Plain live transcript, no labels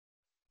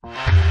Bonsoir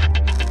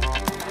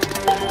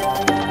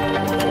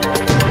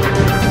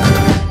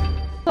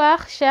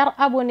chers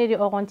abonnés de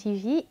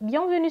HORON-TV,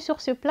 bienvenue sur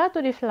ce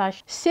plateau de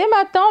flash. Ce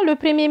matin, le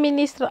Premier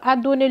ministre a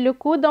donné le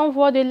coup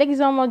d'envoi de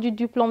l'examen du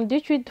diplôme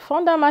d'études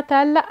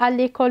fondamentales à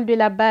l'école de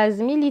la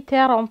base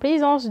militaire en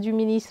présence du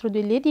ministre de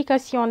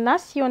l'Éducation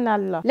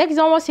nationale.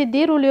 L'examen se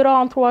déroulera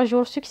en 3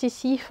 jours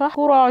successifs.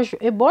 Courage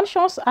et bonne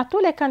chance à tous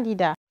les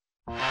candidats.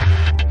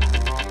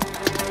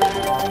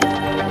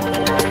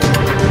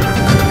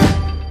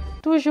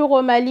 Toujours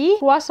au Mali,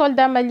 3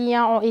 soldats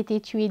maliens ont été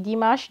tués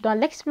dimanche dans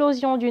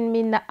l'explosion d'une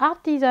mine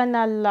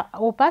artisanale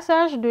au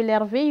passage de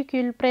leur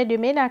véhicule près de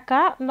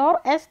Ménaka,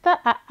 nord-est,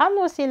 a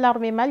annoncé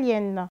l'armée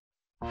malienne.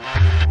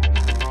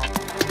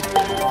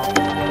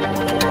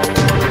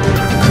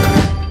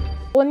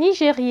 Au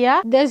Nigeria,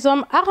 des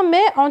hommes armés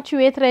ont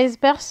tué 13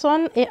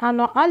 personnes et en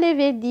ont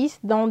enlevé 10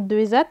 dans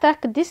 2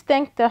 attaques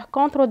distinctes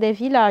contre des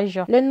villages.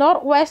 Le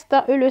nord-ouest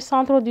et le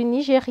centre du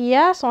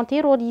Nigeria sont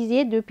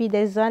terrorisés depuis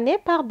des années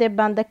par des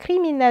bandes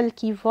criminelles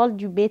qui volent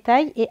du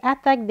bétail et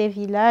attaquent des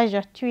villages,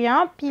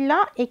 tuant,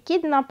 pilant et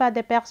kidnappant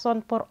des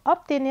personnes pour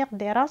obtenir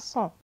des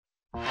rançons.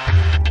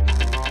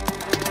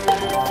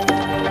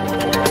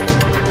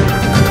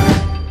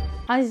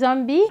 En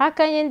Zambie,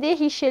 Hakainde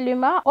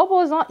Hichilema,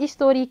 opposant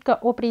historique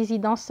au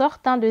président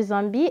sortant de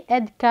Zambie,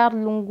 Edgar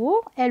Lungu,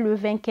 est le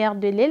vainqueur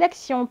de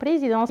l'élection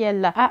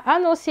présidentielle, a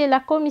annoncé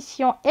la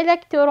commission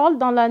électorale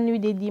dans la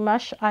nuit de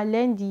dimanche à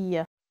lundi.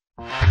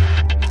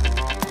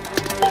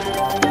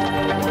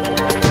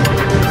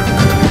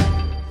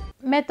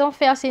 Mettons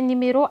fin à ce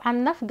numéro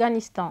en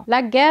Afghanistan.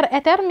 La guerre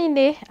est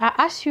terminée,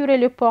 a assuré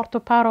le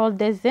porte-parole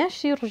des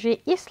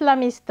insurgés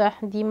islamistes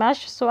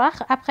dimanche soir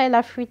après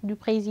la fuite du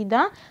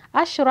président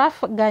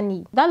Ashraf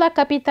Ghani. Dans la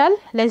capitale,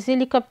 les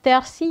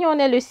hélicoptères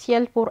sillonnaient le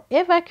ciel pour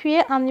évacuer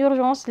en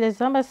urgence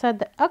les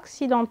ambassades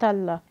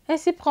occidentales.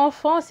 Ainsi prend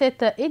fin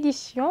cette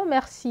édition.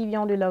 Merci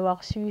bien de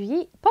l'avoir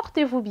suivi.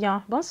 Portez-vous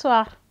bien.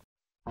 Bonsoir.